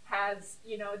 people has,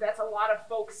 you know, that's a lot of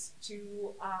folks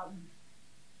to,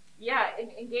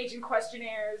 engage in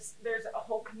questionnaires. There's a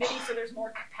whole committee, so there's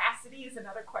more capacity is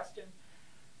another question.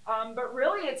 But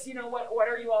really it's, you know, what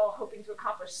are you all hoping to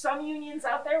accomplish? Some unions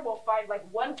out there will find like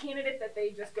one candidate that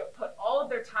they just put all of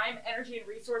their time, energy, and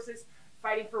resources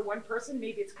fighting for one person.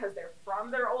 Maybe it's because they're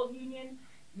from their old union.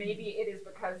 Maybe it is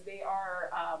because they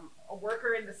are a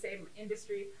worker in the same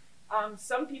industry.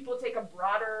 Some people take a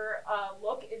broader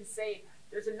look and say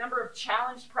there's a number of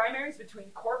challenged primaries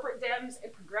between corporate Dems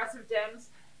and progressive Dems,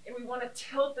 and we want to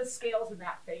tilt the scales in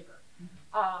that favor.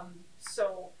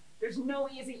 So there's no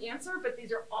easy answer, but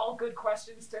these are all good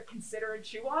questions to consider and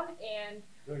chew on. And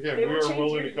again, we are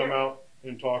willing to come out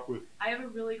and talk with. I have a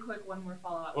really quick one more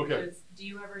follow-up, Okay. which is, do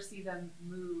you ever see them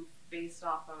move based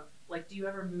off of, like, do you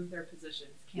ever move their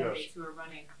positions, candidates Yes. who are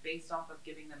running, based off of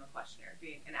giving them a questionnaire,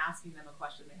 and asking them a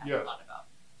question they haven't Yes. thought about?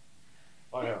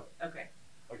 I have. Okay.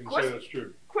 I can say that's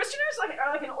true. Questionnaires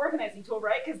are like an organizing tool,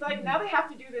 right? Because like now they have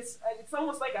to do this. It's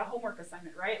almost like a homework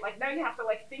assignment, right? Like now you have to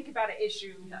like think about an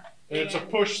issue. Yeah. And it's a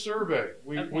push survey.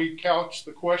 We couch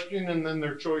the question and then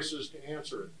their choices to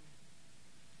answer it.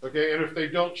 Okay, and if they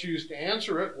don't choose to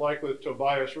answer it, like with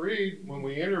Tobias Reed, when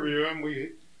we interview him,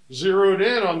 we zeroed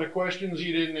in on the questions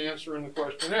he didn't answer in the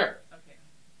questionnaire. Okay.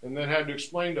 And then had to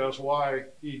explain to us why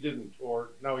he didn't,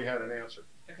 or no, he had an answer.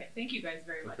 Okay. Thank you guys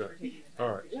very much Okay. for taking the time.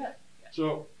 All right. Appreciate it.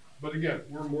 So, but again,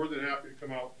 we're more than happy to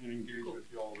come out and engage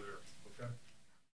with you all there.